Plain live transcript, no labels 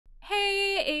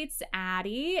it's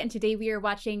Addie, and today we are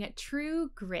watching True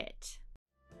Grit.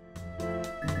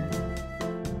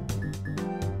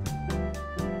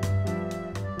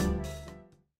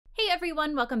 Hey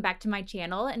everyone, welcome back to my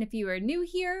channel, and if you are new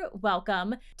here,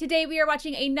 welcome. Today we are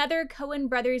watching another Coen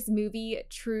Brothers movie,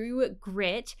 True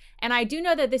Grit, and I do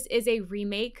know that this is a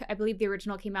remake. I believe the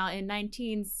original came out in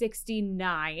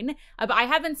 1969, but I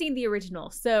haven't seen the original,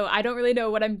 so I don't really know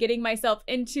what I'm getting myself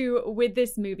into with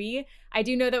this movie. I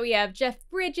do know that we have Jeff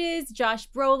Bridges, Josh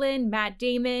Brolin, Matt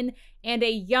Damon, and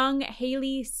a young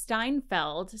Haley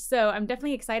Steinfeld, so I'm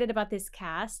definitely excited about this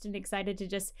cast and excited to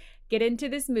just get into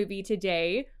this movie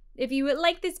today. If you would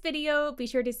like this video, be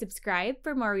sure to subscribe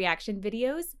for more reaction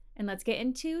videos, and let's get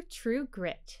into True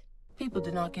Grit. People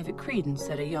did not give it credence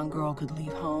that a young girl could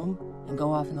leave home and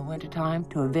go off in the wintertime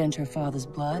to avenge her father's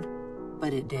blood,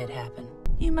 but it did happen.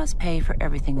 You must pay for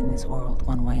everything in this world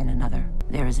one way and another.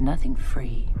 There is nothing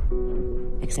free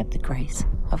except the grace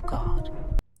of God.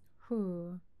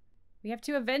 Whew. We have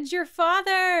to avenge your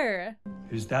father!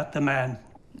 Is that the man?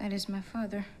 That is my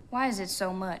father. Why is it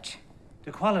so much?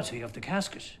 The quality of the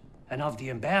casket and of the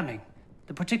embalming.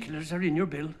 The particulars are in your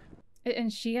bill.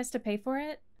 And she has to pay for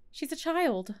it? She's a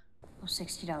child. Well,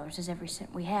 $60 is every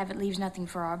cent we have. It leaves nothing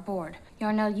for our board.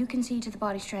 Yarnell, you can see to the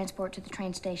body's transport to the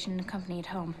train station and accompany it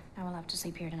home. I will have to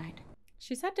sleep here tonight.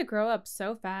 She's had to grow up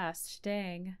so fast.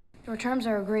 Dang. Your terms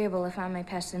are agreeable if I may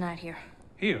pass the night here.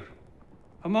 Here,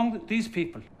 among these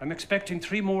people, I'm expecting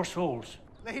 3 more souls.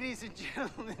 Ladies and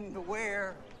gentlemen,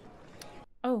 beware.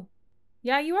 Oh.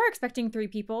 Yeah, you are expecting 3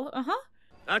 people. Uh-huh.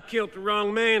 I killed the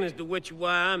wrong man as to which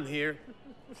why I'm here.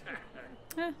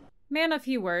 Man of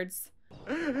few words.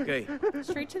 Okay.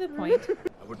 Straight to the point.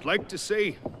 I would like to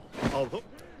say, although...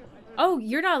 Oh,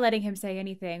 you're not letting him say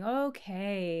anything.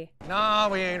 Okay. No,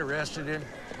 we ain't arrested him.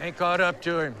 Ain't caught up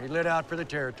to him. He lit out for the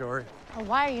territory. Well,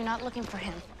 why are you not looking for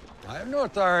him? I have no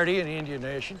authority in the Indian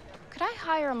Nation. Could I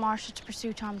hire a marshal to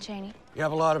pursue Tom Chaney? You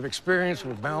have a lot of experience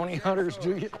with bounty hunters,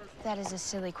 do you? That is a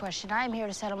silly question. I am here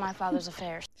to settle my father's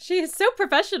affairs. She is so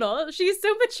professional. She is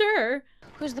so mature.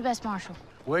 Who's the best marshal?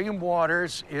 William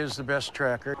Waters is the best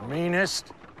tracker.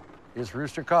 Meanest is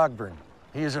Rooster Cogburn.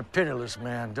 He is a pitiless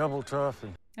man, double tough.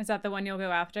 And Is that the one you'll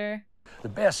go after? the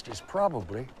best is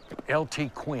probably L.T.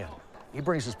 Quinn. He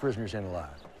brings his prisoners in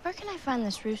alive. Where can I find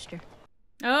this rooster?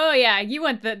 Oh, yeah. You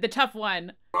want the tough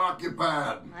one.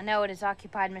 Occupied. I know it is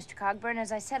occupied, Mr. Cogburn.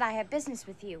 As I said, I have business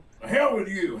with you. The hell with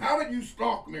you. How did you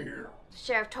stalk me here? The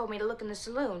sheriff told me to look in the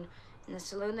saloon. In the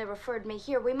saloon, they referred me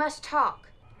here. We must talk.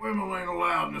 Women ain't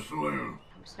allowed in the saloon.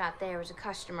 I was not there as a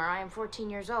customer. I am 14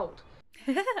 years old.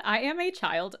 I am a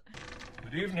child.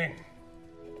 Good evening.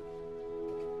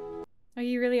 Oh,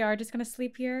 you really are just gonna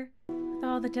sleep here? With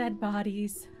all the dead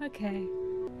bodies. Okay.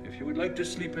 If you would like to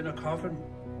sleep in a coffin,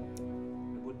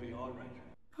 it would be all right.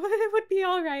 It would be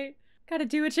all right. Gotta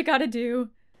do what you gotta do.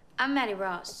 I'm Maddie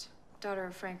Ross, daughter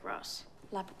of Frank Ross.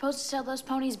 Well, I propose to sell those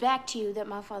ponies back to you that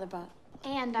my father bought.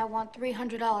 And I want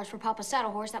 $300 for Papa's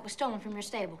saddle horse that was stolen from your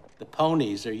stable. The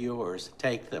ponies are yours.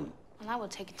 Take them. Well, I will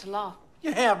take it to law.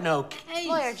 You have no case.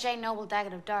 Lawyer J. Noble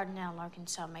Daggett of Dardanelle,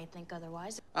 Arkansas, may think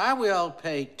otherwise. I will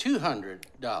pay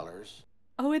 $200.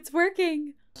 Oh, it's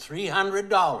working.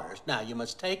 $300. Now, you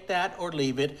must take that or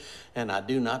leave it, and I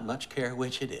do not much care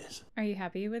which it is. Are you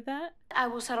happy with that? I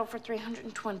will settle for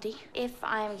 $320 if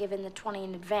I am given the 20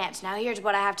 in advance. Now, here's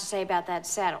what I have to say about that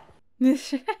saddle.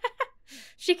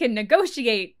 She can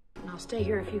negotiate. And I'll stay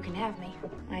here if you can have me.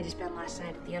 I had to spend last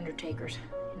night at the Undertaker's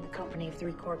in the company of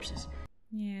 3 corpses.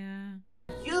 Yeah.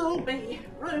 You'll be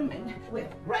rooming with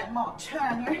Grandma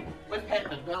Turner. We've had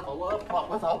to double up what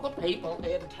with all the people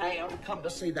in town come to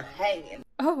see the hanging.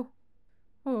 Oh.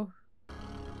 Oh.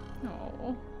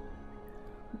 Oh.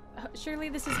 Surely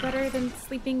this is better than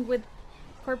sleeping with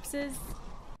corpses?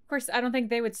 Of course, I don't think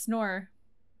they would snore.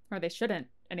 Or they shouldn't,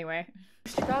 anyway.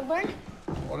 Mr. Cogburn?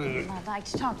 What is it? I'd like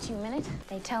to talk to you a minute.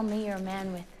 They tell me you're a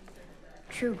man with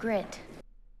true grit.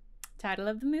 Title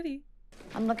of the movie.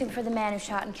 I'm looking for the man who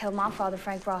shot and killed my father,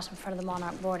 Frank Ross, in front of the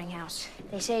Monarch boarding house.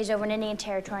 They say he's over in Indian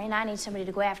Territory, and I need somebody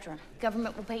to go after him.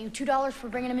 Government will pay you $2 for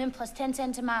bringing him in, plus 10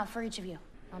 cents a mile for each of you.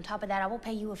 On top of that, I will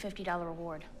pay you a $50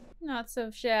 reward. Not so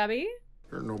shabby.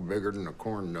 You're no bigger than a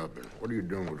corn nubbin. What are you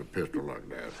doing with a pistol like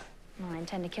that? Well, I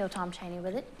intend to kill Tom Chaney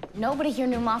with it. Nobody here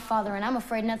knew my father, and I'm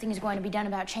afraid nothing is going to be done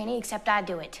about Chaney except I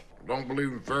do it. Don't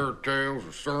believe in fairy tales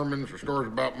or sermons or stories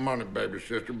about money, baby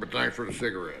sister, but thanks for the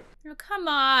cigarette. Oh, come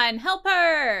on. Help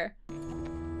her.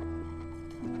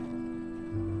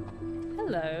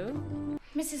 Hello.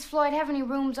 Mrs. Floyd, have any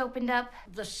rooms opened up?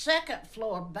 The second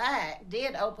floor back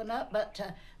did open up, but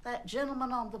that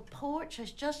gentleman on the porch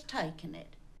has just taken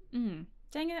it.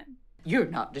 Dang it. You're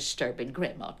not disturbing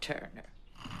Grandma Turner.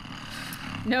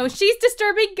 No, she's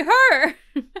disturbing her.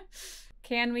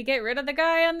 Can we get rid of the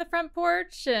guy on the front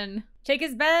porch and take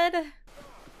his bed?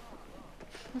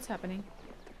 What's happening?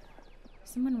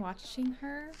 Someone watching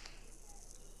her?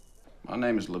 My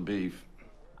name is LaBeef.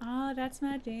 Oh, that's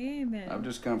my Damon. I've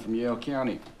just come from Yale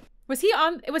County. Was he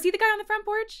the guy on the front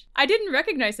porch? I didn't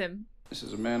recognize him. This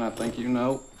is a man I think you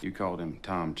know. You called him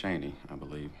Tom Chaney, I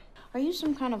believe. Are you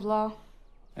some kind of law?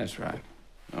 That's right.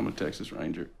 I'm a Texas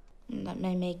Ranger. That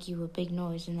may make you a big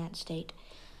noise in that state.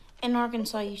 In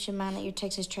Arkansas, you should mind that your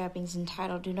Texas trappings and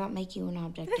title do not make you an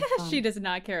object of fun. She does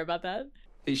not care about that.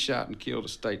 He shot and killed a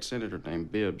state senator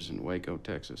named Bibbs in Waco,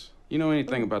 Texas. You know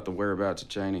anything about the whereabouts of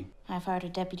Chaney? I fired a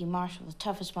deputy marshal, the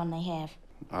toughest one they have.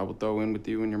 I will throw in with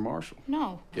you and your marshal.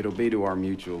 No. It'll be to our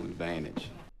mutual advantage.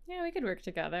 Yeah, we could work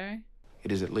together.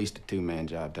 It is at least a two-man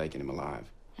job taking him alive.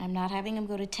 I'm not having him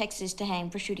go to Texas to hang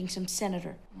for shooting some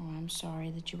senator. Oh, I'm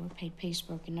sorry that you were paid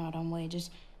piecework and not on wages,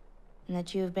 and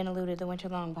that you have been eluded the winter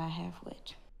long by a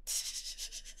half-wit.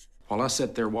 While I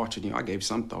sat there watching you, I gave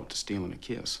some thought to stealing a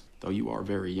kiss, though you are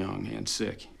very young and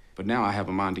sick. But now I have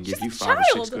a mind to give you 5 or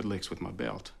 6 good licks with my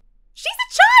belt. She's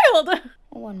a child!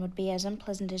 One would be as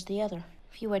unpleasant as the other.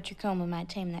 If you wet your comb, I might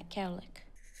tame that cowlick.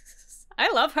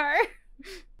 I love her.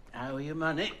 I owe you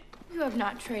money. You have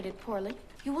not traded poorly.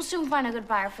 You will soon find a good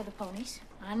buyer for the ponies.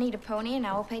 I need a pony, and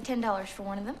I will pay $10 for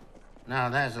one of them. No,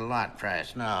 that's a lot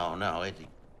price. No.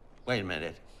 Wait a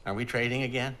minute. Are we trading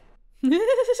again?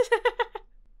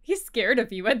 He's scared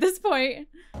of you at this point.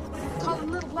 Call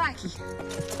him Little Blackie.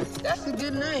 That's a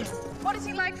good name. What does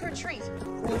he like for a treat?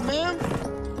 Well, ma'am,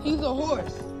 he's a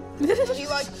horse. He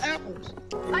likes apples.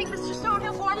 Like Mr.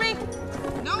 Stonehill for me?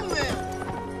 No,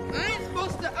 ma'am. I ain't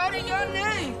supposed to utter your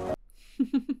name.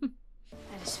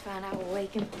 That is fine. I will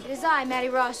wake him. It is I, Mattie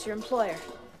Ross, your employer.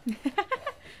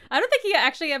 I don't think he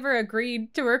actually ever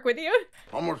agreed to work with you.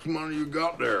 How much money you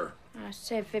got there? I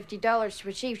said $50 to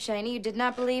achieve, Chaney. You did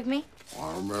not believe me?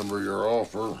 I remember your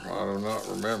offer. I do not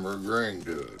remember agreeing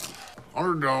to it.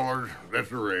 $100, that's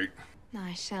the rate.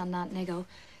 I shall not niggle.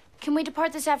 Can we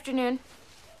depart this afternoon?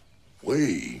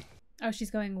 We? Oh,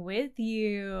 she's going with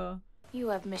you. You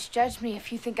have misjudged me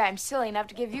if you think I'm silly enough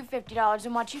to give you $50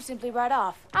 and watch you simply ride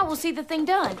off. I will see the thing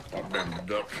done. I've been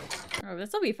deduction. Oh,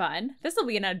 this will be fun. This will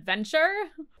be an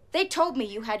adventure. They told me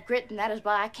you had grit, and that is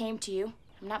why I came to you.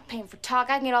 I'm not paying for talk.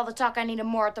 I can get all the talk I need and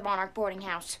more at the Monarch boarding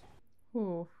house.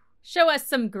 Ooh. Show us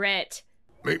some grit.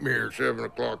 Meet me here at 7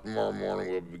 o'clock tomorrow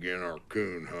morning. We'll begin our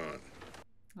coon hunt.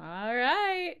 All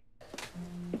right.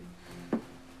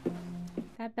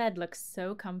 That bed looks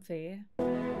so comfy.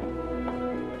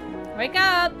 Wake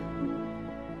up!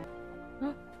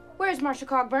 Where's Marshal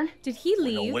Cogburn? Did he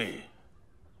leave? No way.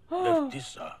 Left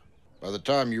this, By the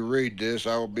time you read this,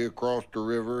 I will be across the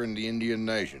river in the Indian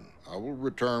Nation. I will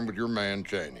return with your man,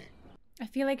 Chaney. I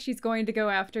feel like she's going to go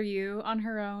after you on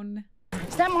her own.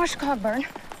 Is that Marshal Cogburn?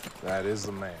 That is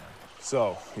the man.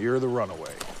 So, you're the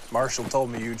runaway. Marshal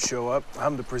told me you'd show up.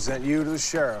 I'm to present you to the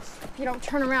sheriff. If you don't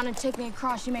turn around and take me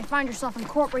across, you may find yourself in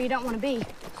court where you don't want to be.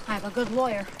 I have a good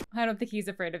lawyer. I don't think he's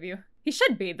afraid of you. He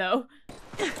should be, though.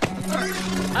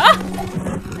 Ah!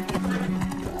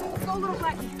 Go, Little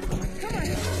Blackie. Come on.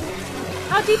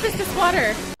 How deep is this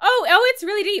water? Oh, it's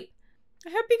really deep. I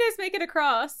hope you guys make it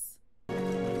across.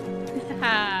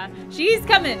 She's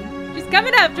coming. She's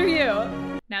coming after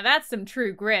you. Now that's some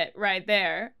true grit right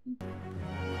there.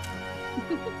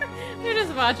 You're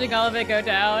just watching all of it go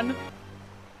down.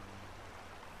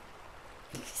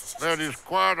 That is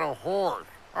quite a horse.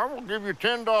 I will give you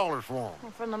 $10 for him.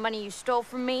 Well, from the money you stole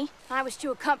from me, I was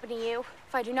to accompany you.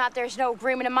 If I do not, there's no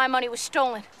agreement and my money was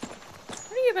stolen.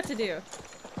 What are you about to do?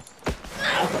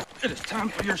 It is time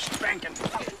for your spanking.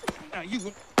 Now you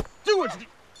will do what the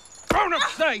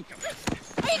grown-ups say. Are you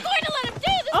going to let him do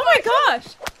this? Oh my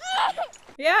gosh!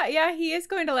 Yeah, he is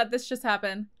going to let this just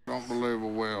happen. Don't believe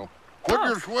it will. Put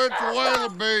your switch away, the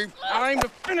beef. I aim to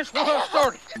finish what I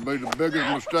started. It'll be the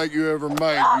biggest mistake you ever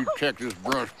made, you Texas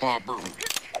brush popper.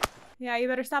 Yeah, you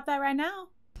better stop that right now.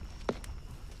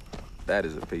 That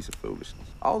is a piece of foolishness.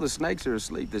 All the snakes are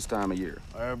asleep this time of year.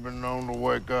 I have been known to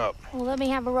wake up. Well, let me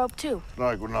have a rope, too.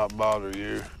 Snake would not bother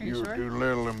you. Are you You're sure? too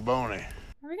little and bony.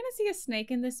 Are we gonna see a snake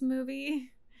in this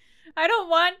movie? I don't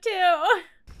want to.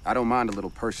 I don't mind a little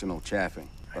personal chaffing,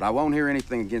 but I won't hear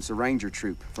anything against a ranger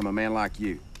troop from a man like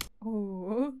you.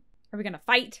 Ooh. Are we gonna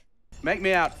fight? Make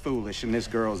me out foolish in this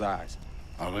girl's eyes.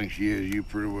 I think she is. You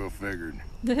pretty well figured.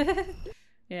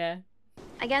 Yeah.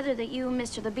 I gather that you and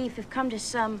Mr. LaBeef have come to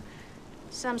some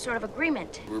sort of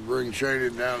agreement. We're bringing Chaney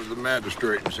down to the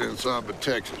magistrate in San Saba,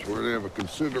 Texas, where they have a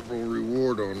considerable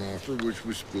reward on offer, which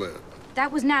we split.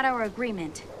 That was not our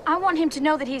agreement. I want him to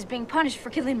know that he's being punished for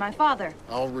killing my father.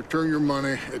 I'll return your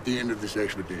money at the end of this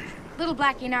expedition. Little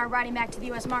Blackie and I are riding back to the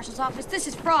U.S. Marshal's office. This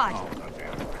is fraud.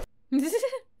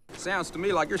 Sounds to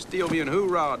me like you're still being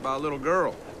hoorah'd by a little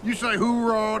girl. You say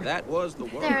hoorah'd? That was the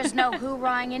word. There is no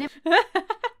hoorahing in it.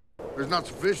 There's not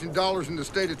sufficient dollars in the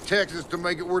state of Texas to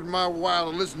make it worth my while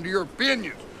to listen to your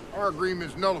opinions. Our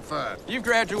agreement's nullified. You've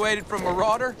graduated from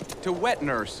marauder to wet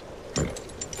nurse.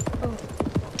 Oh.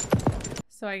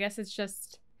 So I guess it's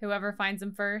just whoever finds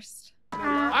him first.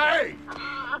 Hey!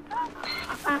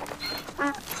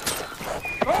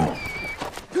 Oh.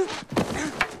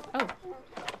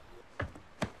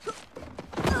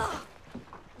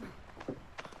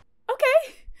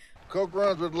 Okay. Coke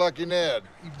runs with Lucky Ned.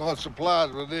 He bought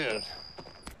supplies with this.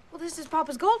 Well, this is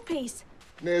Papa's gold piece.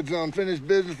 Ned's unfinished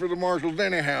business for the marshals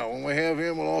anyhow. When we have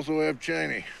him, we'll also have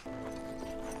Cheney.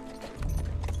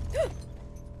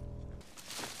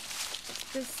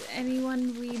 Does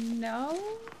anyone we know?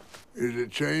 Is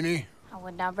it Cheney? I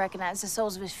would not recognize the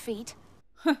soles of his feet.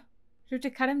 Huh. Do we have to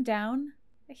cut him down?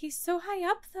 He's so high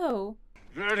up, though.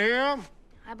 Is that him?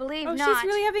 I believe not. not. She's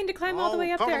really having to climb all the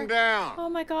way up cut there. him down. Oh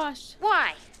my gosh.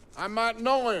 Why? I might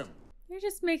know him. You're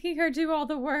just making her do all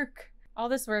the work. All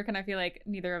this work, and I feel like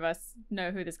neither of us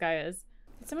know who this guy is.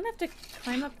 Did someone have to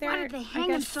climb up there? Why did they hang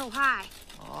him so high?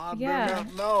 Oh, I do Yeah.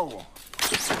 not know.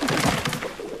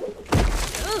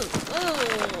 Ooh.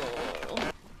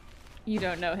 You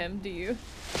don't know him, do you?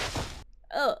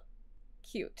 Oh,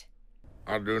 cute.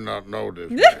 I do not know this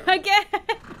man. Again.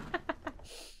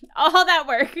 All that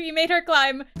work. You made her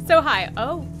climb so high.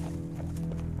 Oh.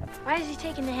 Why is he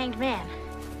taking the hanged man?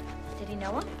 Did he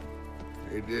know him?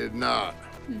 He did not,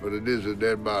 but it is a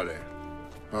dead body.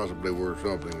 Possibly worth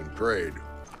something in trade.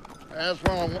 That's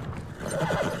one.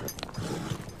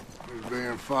 He's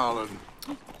being followed.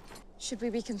 Should we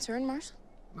be concerned, Marshal?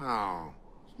 No,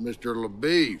 it's Mr.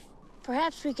 LaBeef.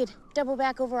 Perhaps we could double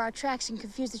back over our tracks and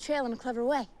confuse the trail in a clever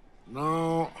way.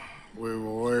 No, we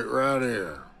will wait right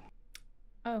here.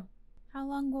 Oh. How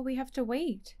long will we have to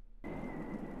wait?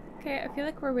 Okay, I feel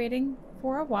like we're waiting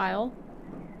for a while.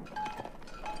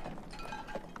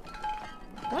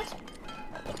 What?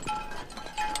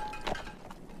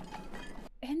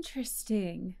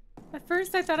 Interesting. At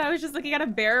first I thought I was just looking at a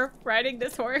bear riding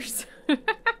this horse.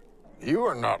 You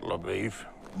are not LaBeef.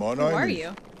 My Who are name is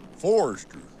you?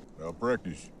 Forrester. I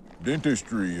practice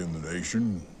dentistry in the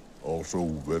nation, also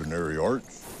veterinary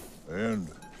arts, and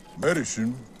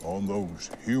medicine on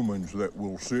those humans that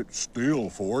will sit still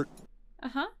for it.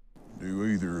 Uh-huh. Do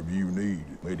either of you need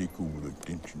medical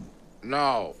attention?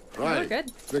 No, we're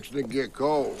good. Fixing to get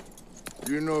cold.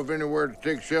 Do you know of anywhere to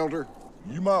take shelter?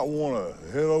 You might want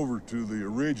to head over to the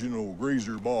original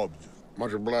Greaser Bob's.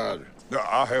 Much obliged. Now,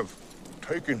 I have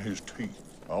taken his teeth.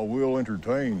 I will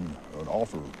entertain an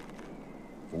offer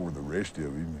for the rest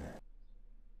of him.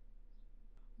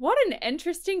 What an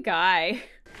interesting guy.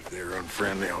 If they're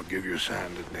unfriendly, I'll give you a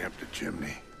sign to damp the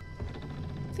chimney.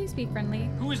 Please be friendly.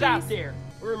 Who's out there?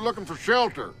 We're looking for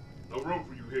shelter. No room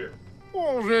for you here.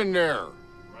 What was in there?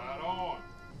 Right on.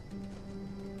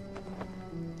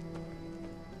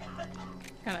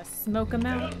 Kind of smoke him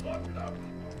out.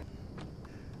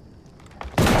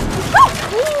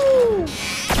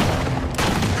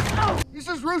 This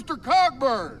is Rooster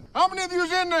Cogburn. How many of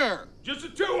you's in there? Just the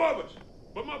two of us.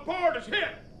 But my pard is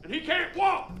hit, and he can't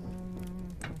walk.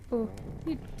 Oh,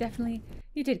 you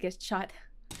did get shot.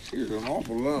 Here's an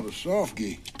awful lot of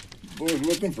softy. Boys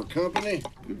looking for company?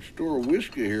 Good store of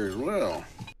whiskey here as well.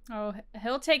 Oh,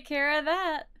 he'll take care of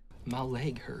that. My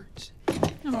leg hurts.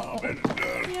 Oh, I bet it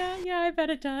does. Yeah, I bet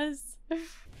it does. When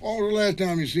was the last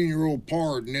time you seen your old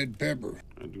pard, Ned Pepper?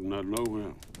 I do not know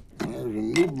him. There's a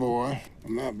new boy. I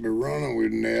might be running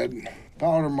with Ned.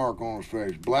 Powder mark on his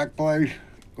face. Black place.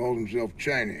 Calls himself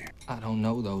Cheney. I don't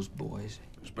know those boys.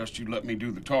 It's best you let me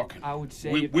do the talking. I would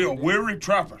say we're weary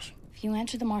trappers. If you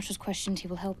answer the Marshal's questions, he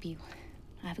will help you.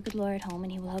 I have a good lawyer at home,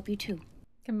 and he will help you too.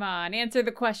 Come on, answer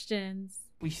the questions.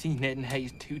 We seen Ned and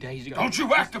Hayes 2 days ago. Don't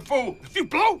you act a fool. If you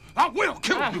blow, I will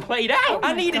kill you. I played out.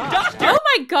 I need a doctor. Oh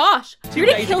my gosh! You're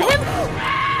gonna kill him?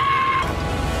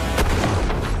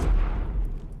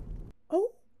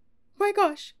 Oh my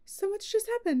gosh! So much just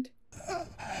happened.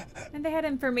 And they had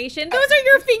information. Those are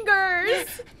your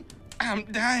fingers! I'm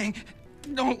dying.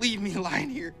 Don't leave me lying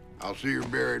here. I'll see you're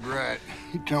buried right.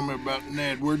 You tell me about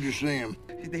Ned. Where'd you see him?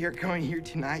 They are going here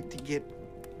tonight to get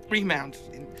remounts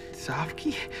in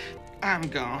Sofky. I'm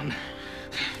gone.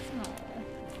 Oh,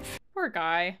 poor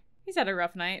guy. He's had a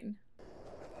rough night.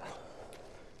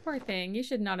 Poor thing. You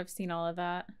should not have seen all of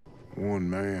that. One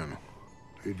man.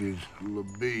 It is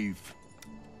LaBeef.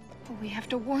 But we have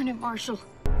to warn him, Marshal.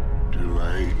 Too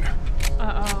late.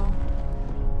 Uh-oh.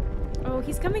 Oh,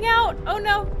 he's coming out. Oh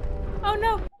no. Oh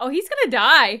no. Oh, he's gonna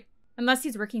die. Unless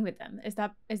he's working with them. Is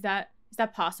that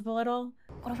possible at all?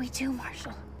 What do we do,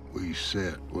 Marshal? We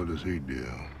set. What does he do?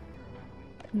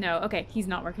 No, okay, he's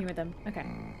not working with them. Okay.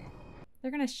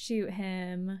 They're gonna shoot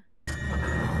him.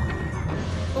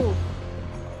 Oh.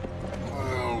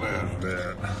 Well, that's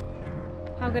that.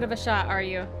 How good of a shot are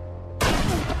you?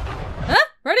 Huh?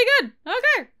 Pretty good.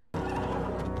 Okay.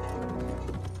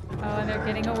 Oh, and they're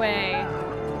getting away.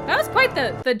 That was quite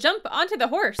the jump onto the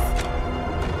horse.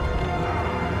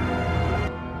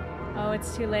 Oh,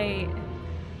 it's too late.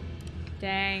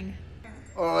 Dang.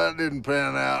 Well, that didn't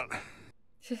pan out.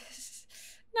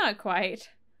 Not quite.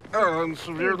 Oh, I'm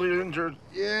severely injured.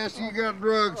 Yes, you got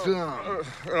drugged some.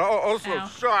 Also Ow.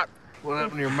 shot. What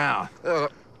happened to your mouth?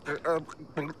 I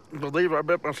believe I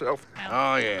bit myself.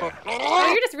 Oh, yeah. Oh,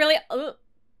 you're just really...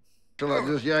 Till I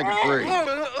just yank it free.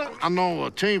 I know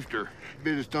a teamster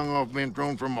bit his tongue off being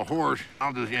thrown from a horse.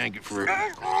 I'll just yank it free. No.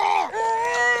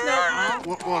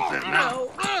 What's that now?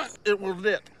 No. It was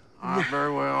lit.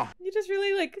 Very well. You just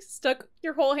really, like, stuck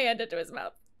your whole hand into his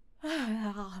mouth.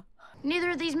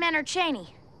 Neither of these men are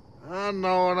Cheney. I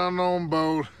know it. I know them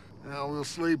both. Now we'll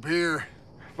sleep here.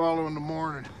 Follow in the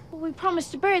morning. Well, we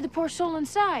promised to bury the poor soul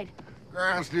inside.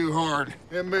 Ground's too hard.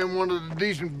 Them been one of the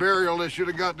decent burial they should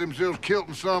have got themselves killed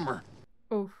in summer.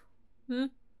 Oof.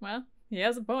 Well, he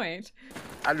has a point.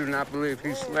 I do not believe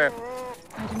he slept.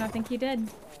 I do not think he did.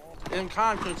 In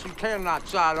conscience, you cannot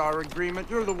side our agreement.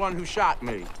 You're the one who shot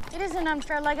me. It is an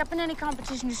unfair leg up in any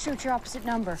competition to shoot your opposite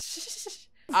number.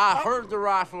 I heard the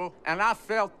rifle, and I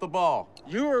felt the ball.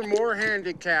 You are more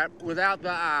handicapped without the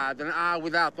eye than I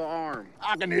without the arm.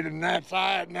 I can hit a gnat's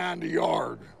eye at 90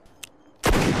 yards.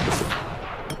 Okay,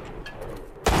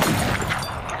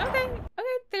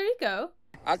 there you go.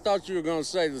 I thought you were going to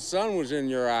say the sun was in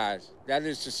your eyes. That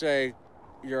is to say,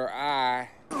 your eye.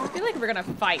 I feel like we're gonna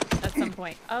fight at some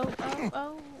point. Oh.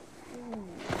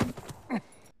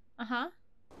 Uh-huh.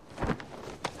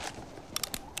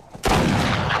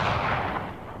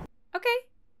 Okay,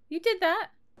 you did that.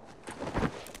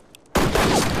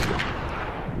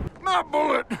 My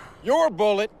bullet! Your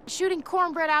bullet! Shooting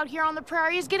cornbread out here on the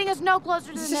prairie is getting us no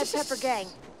closer to the Ned Pepper gang.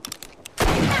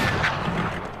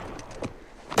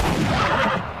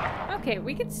 Okay,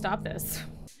 we can stop this.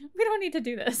 We don't need to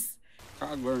do this.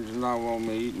 Caldwell does not want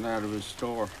me eating out of his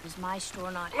store. It's my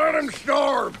store, not Let him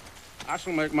starve! I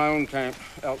shall make my own camp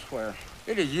elsewhere.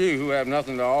 It is you who have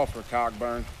nothing to offer,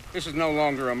 Cogburn. This is no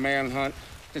longer a manhunt.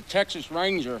 The Texas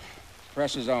Ranger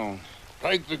presses on.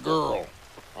 Take the girl.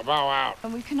 I bow out.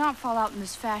 And we cannot fall out in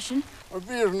this fashion. If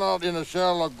he is not in a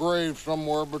shallow grave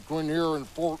somewhere between here and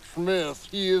Fort Smith,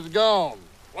 he is gone.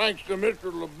 Thanks to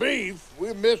Mr. LaBeef,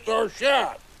 we missed our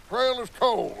shot. Trail is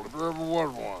cold, if there ever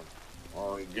was one.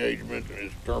 Our engagement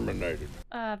is terminated.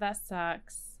 That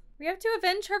sucks. We have to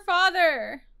avenge her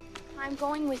father. I'm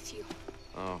going with you.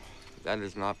 Oh, that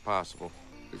is not possible.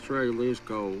 The trail is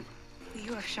cold.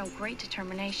 You have shown great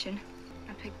determination.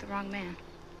 I picked the wrong man.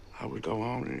 I would go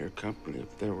on in your company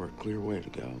if there were a clear way to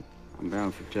go. I'm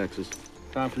bound for Texas.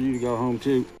 Time for you to go home,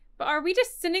 too. But are we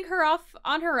just sending her off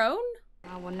on her own?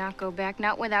 I will not go back,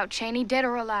 not without Cheney, dead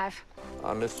or alive.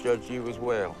 I misjudged you as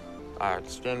well. I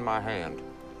extend my hand.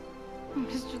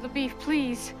 Mr. LaBeef,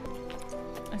 please.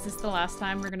 Is this the last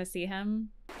time we're gonna see him?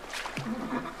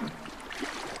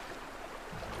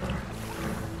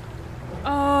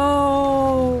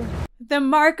 Oh, the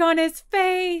mark on his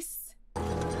face.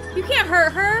 You can't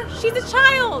hurt her. She's a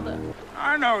child.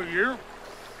 I know you.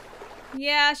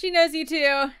 Yeah, she knows you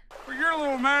too. Well, you're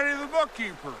little Maddie the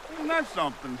bookkeeper. Isn't that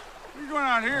something? What are you doing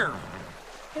out here?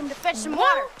 Him to fetch some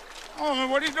water. Oh,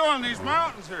 what are you doing in these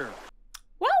mountains here?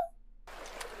 Well,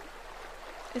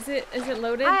 is it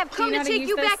loaded? I have come Do to take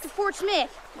you back to Fort Smith.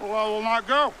 Well, I will not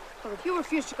go. But if you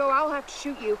refuse to go, I will have to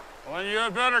shoot you. Well, then you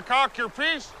had better cock your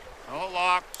piece. No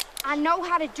lock. I know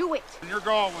how to do it. You're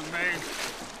going with me.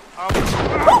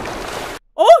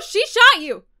 Oh, she shot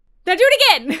you. Now do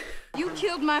it again. You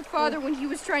killed my father when he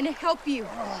was trying to help you.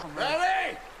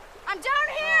 Ready? I'm down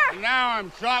here. And now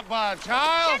I'm shot by a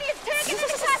child. Jenny is taken into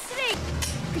custody.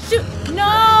 Shoot.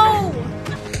 No.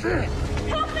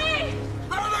 Help me.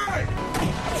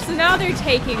 So now they're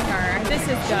taking her. This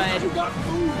is good.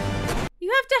 You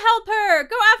have to help her.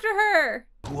 Go after her.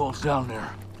 Who else down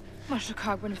there? Marshal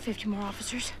Cogburn and 50 more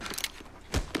officers.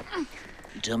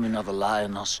 You tell me another lie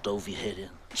and I'll stove your head in.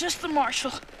 Just the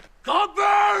marshal.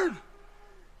 Cogburn!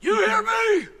 You hear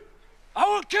me? I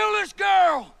will kill this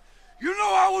girl. You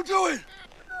know I will do it.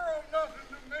 Girl, nothing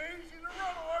to me. She's a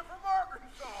runaway from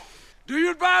Arkansas. Do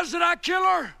you advise that I kill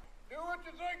her? Do what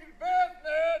you think is best,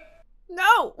 Ned.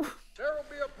 No! There'll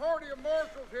be a party of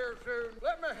marshals here soon.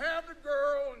 Let me have the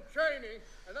girl and Cheney,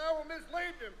 and I will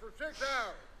mislead them for 6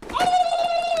 hours.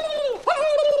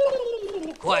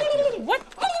 Quiet. What?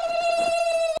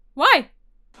 Why?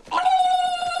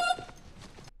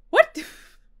 What?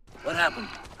 What happened,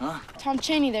 huh? Tom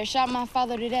Cheney there shot my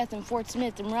father to death in Fort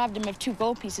Smith and robbed him of 2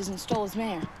 gold pieces and stole his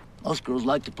mare. Most girls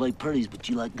like to play pretties, but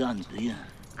you like guns, do you?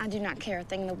 I do not care a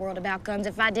thing in the world about guns.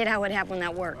 If I did, I would have one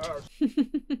that worked.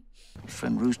 Your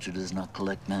friend Rooster does not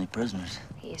collect many prisoners.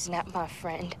 He is not my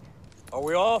friend. Are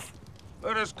we off?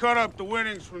 Let us cut up the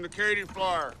winnings from the Katy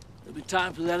Flyer. There'll be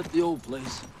time for that at the old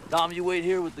place. Tom, you wait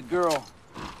here with the girl.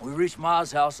 When we reach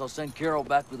Ma's house, I'll send Carol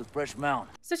back with a fresh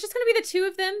mount. So it's just gonna be the 2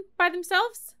 of them by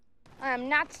themselves? I am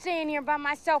not staying here by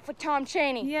myself with Tom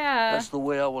Cheney. Yeah. That's the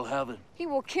way I will have it. He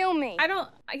will kill me. I don't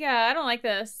like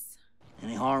this.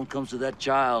 Any harm comes to that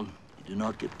child, you do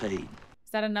not get paid.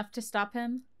 Is that enough to stop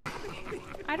him?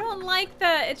 I don't like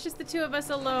that. It's just the 2 of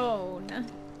us alone.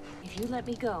 If you let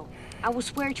me go, I will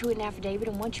swear to it in affidavit,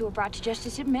 and once you are brought to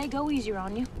justice, it may go easier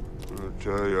on you. I'll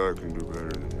tell you, I can do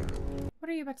better than that. What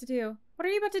are you about to do? What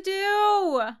are you about to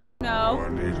do? No. All I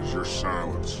need is your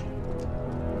silence.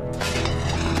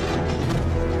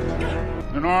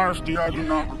 In honesty, I do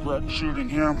not regret shooting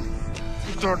him.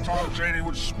 You thought Tom Cheney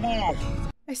was small.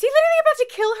 Is he literally about to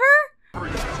kill her?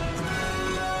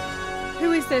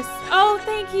 Who is this? Oh,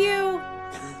 thank you.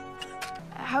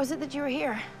 How is it that you were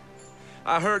here?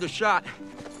 I heard the shot.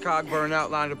 Cogburn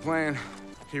outlined a plan.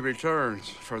 He returns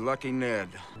for Lucky Ned.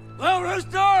 Well,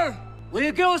 Rooster, will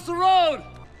you give us the road?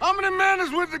 How many men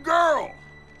is with the girl?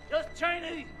 Just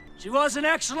Cheney. She was in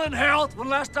excellent health when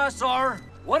last I saw her.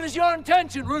 What is your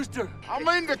intention, Rooster? I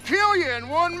mean to kill you in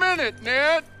 1 minute,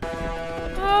 Ned.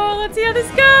 Oh, let's see how this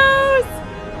goes.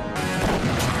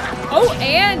 Oh,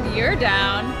 and you're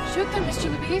down. Shoot them, Mr.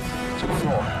 LaBeef. To the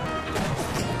floor.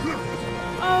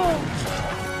 Oh.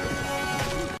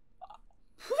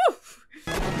 Whew.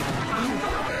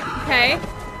 Okay.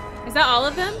 Is that all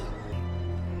of them?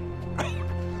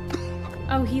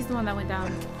 Oh, he's the one that went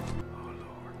down.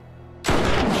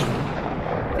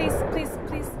 Please, please,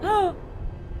 please. Oh!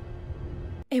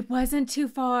 It wasn't too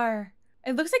far.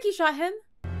 It looks like he shot him.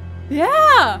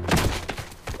 Yeah!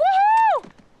 Woohoo!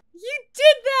 You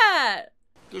did that!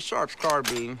 The Sharp's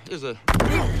carbine is a...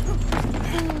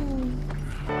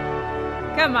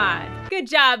 Come on. Good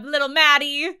job, little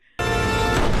Maddie. Ooh,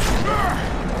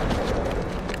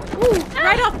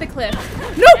 right off the cliff.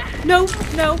 No, no,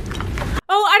 no.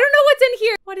 Oh, I don't know what's in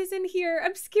here. What is in here?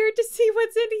 I'm scared to see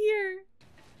what's in here.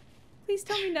 Please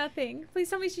tell me nothing. Please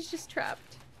tell me she's just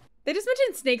trapped. They just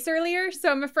mentioned snakes earlier,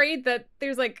 so I'm afraid that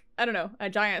there's like, I don't know,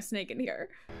 a giant snake in here.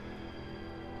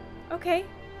 Okay,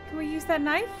 can we use that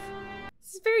knife?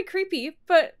 This is very creepy,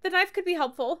 but the knife could be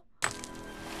helpful. Ugh.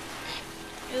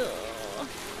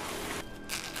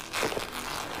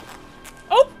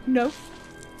 Oh, no.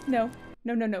 No,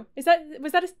 no, no, no. Was that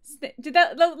a snake?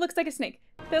 That looks like a snake.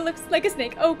 That looks like a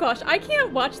snake. Oh gosh, I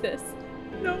can't watch this.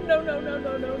 No, no, no, no,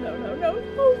 no, no, no, no, no.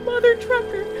 Oh, mother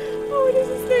trucker. Oh, it is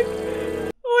a snake.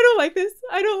 Oh, I don't like this.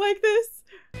 I don't like this.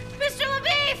 Mr.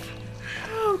 LaBeef!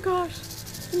 Oh gosh.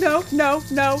 No, no,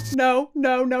 no, no,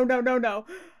 no, no, no, no, no.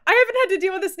 I haven't had to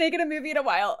deal with a snake in a movie in a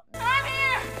while. I'm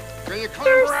here! Can you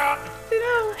clear her out?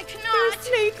 No, I cannot. there are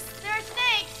snakes. There are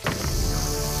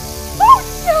snakes! Oh,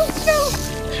 no, no.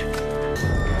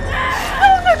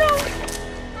 Oh, no, no.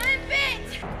 I'm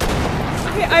bit!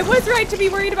 Okay, I was right to be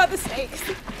worried about the snakes.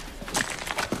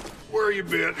 Where are you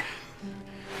bit?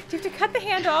 Do you have to cut the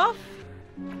hand off?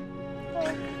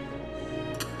 Oh,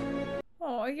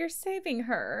 oh, you're saving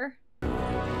her.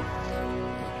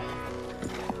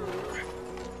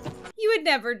 You would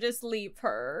never just leave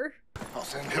her. I'll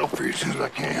send help for you as soon as I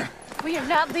can. We are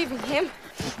not leaving him.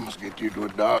 I must get you to a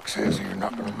doc, says you're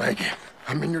not gonna make it.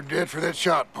 I mean, you're dead for that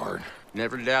shot part.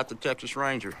 Never doubt the Texas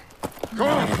Ranger. Come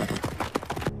on!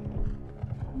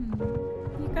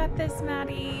 You got this,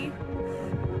 Maddie.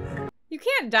 You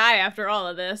can't die after all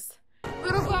of this.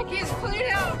 Little Blackie is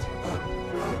cleared out.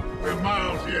 We're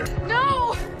miles yet.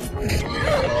 No!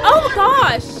 Oh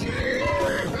gosh!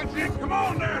 That's it, come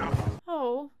on now!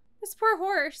 Oh, this poor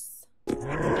horse. The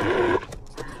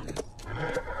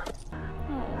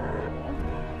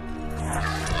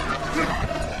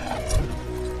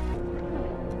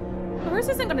horse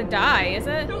isn't gonna die, is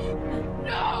it? No!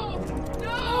 No!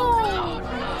 Oh.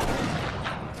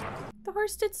 The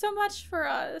horse did so much for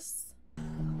us.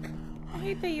 I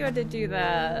hate that you had to do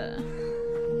that.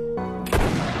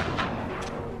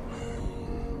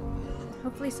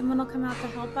 Hopefully someone will come out to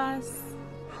help us.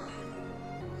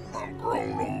 I'm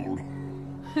grown old.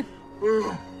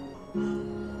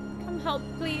 Come help,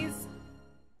 please.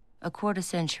 A quarter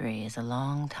century is a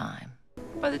long time.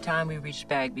 By the time we reached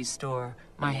Bagby's store,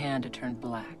 my hand had turned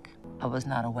black. I was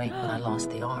not awake when I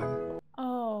lost the arm.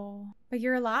 Oh, but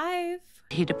you're alive.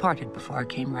 He departed before I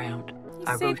came round.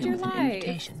 I wrote him with an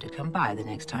invitation to come by the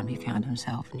next time he found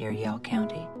himself near Yell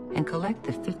County and collect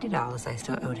the $50 I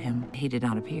still owed him. He did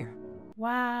not appear.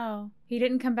 Wow. He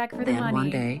didn't come back for the Then money. one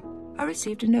day, I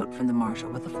received a note from the marshal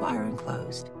with a flyer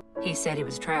enclosed. He said he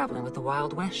was traveling with the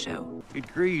Wild West show.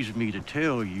 It grieves me to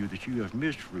tell you that you have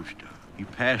missed Rooster. He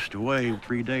passed away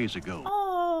 3 days ago.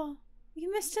 Oh,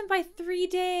 you missed him by 3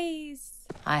 days.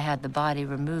 I had the body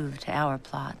removed to our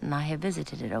plot, and I have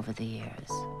visited it over the years.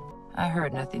 I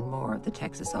heard nothing more of the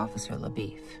Texas officer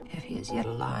LaBeef. If he is yet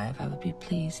alive, I would be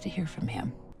pleased to hear from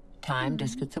him. Time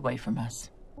just gets away from us.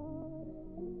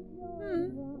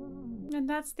 And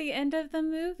that's the end of the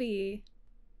movie.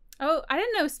 Oh, I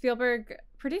didn't know Spielberg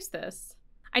produced this.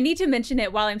 I need to mention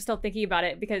it while I'm still thinking about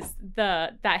it because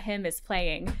that hymn is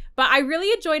playing. But I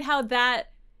really enjoyed how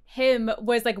that hymn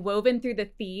was like woven through the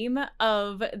theme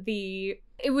of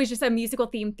it was just a musical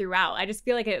theme throughout. I just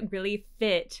feel like it really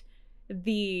fit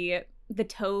the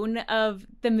tone of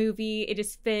the movie. It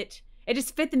just fit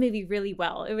the movie really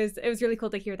well. It was really cool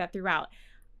to hear that throughout.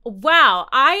 Wow,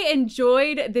 I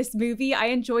enjoyed this movie. I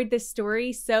enjoyed this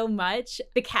story so much.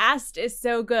 The cast is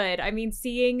so good. I mean,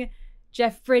 seeing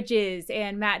Jeff Bridges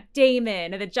and Matt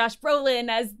Damon and then Josh Brolin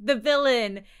as the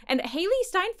villain and Haley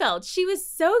Steinfeld. She was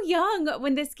so young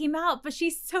when this came out, but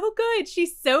she's so good.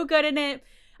 She's so good in it.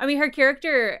 I mean, her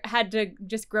character had to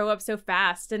just grow up so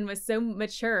fast and was so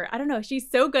mature. I don't know.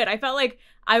 She's so good. I felt like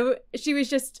she was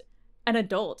just an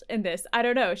adult in this. I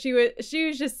don't know. She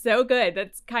was just so good.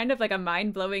 That's kind of like a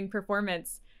mind-blowing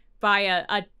performance by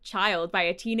a child, by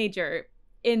a teenager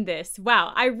in this.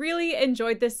 Wow, I really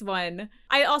enjoyed this one.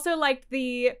 I also liked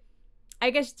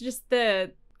just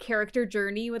the character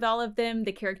journey with all of them,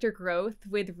 the character growth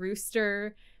with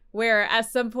Rooster, where at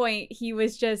some point he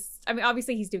was just, I mean,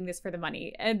 obviously he's doing this for the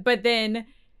money, but then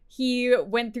he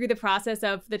went through the process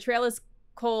of the trail is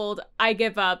cold, I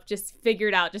give up, just figure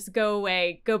it out, just go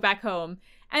away, go back home.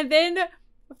 And then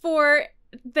for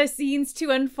the scenes to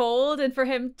unfold and for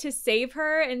him to save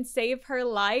her and save her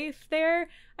life there,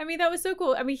 I mean, that was so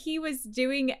cool. I mean, he was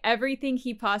doing everything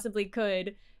he possibly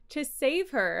could to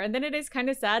save her. And then it is kind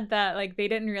of sad that like they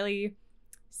didn't really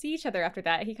see each other after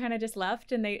that. He kind of just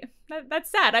left and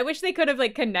that's sad. I wish they could have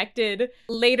like connected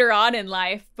later on in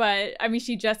life, but I mean,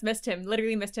 she just missed him,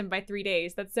 literally missed him by 3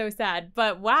 days. That's so sad.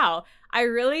 But wow, I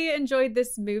really enjoyed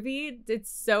this movie.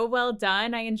 It's so well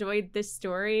done. I enjoyed this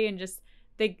story and just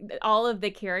all of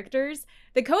the characters.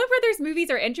 The Coen Brothers movies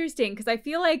are interesting because I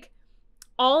feel like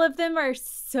all of them are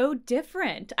so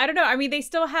different. I don't know. I mean, they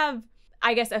still have,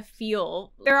 I guess, a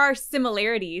feel. There are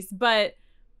similarities, but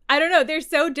I don't know. They're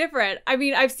so different. I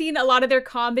mean, I've seen a lot of their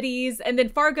comedies, and then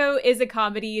Fargo is a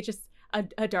comedy. It's just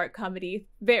a dark comedy.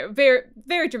 Very, very,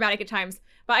 very dramatic at times.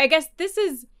 But I guess this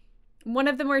is one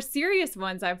of the more serious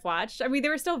ones I've watched. I mean,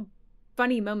 there were still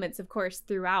funny moments, of course,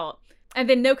 throughout. And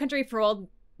then No Country for Old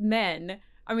Men.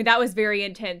 I mean, that was very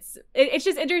intense. It's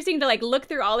just interesting to like look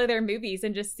through all of their movies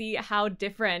and just see how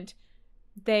different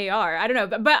they are. I don't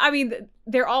know, but I mean,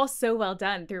 they're all so well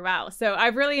done throughout. So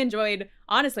I've really enjoyed,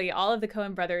 honestly, all of the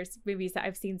Coen Brothers movies that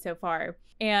I've seen so far.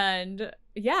 And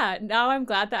yeah, now I'm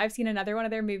glad that I've seen another one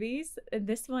of their movies.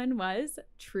 This one was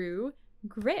True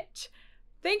Grit.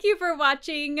 Thank you for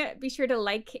watching. Be sure to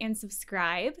like and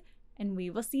subscribe, and we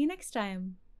will see you next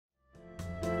time.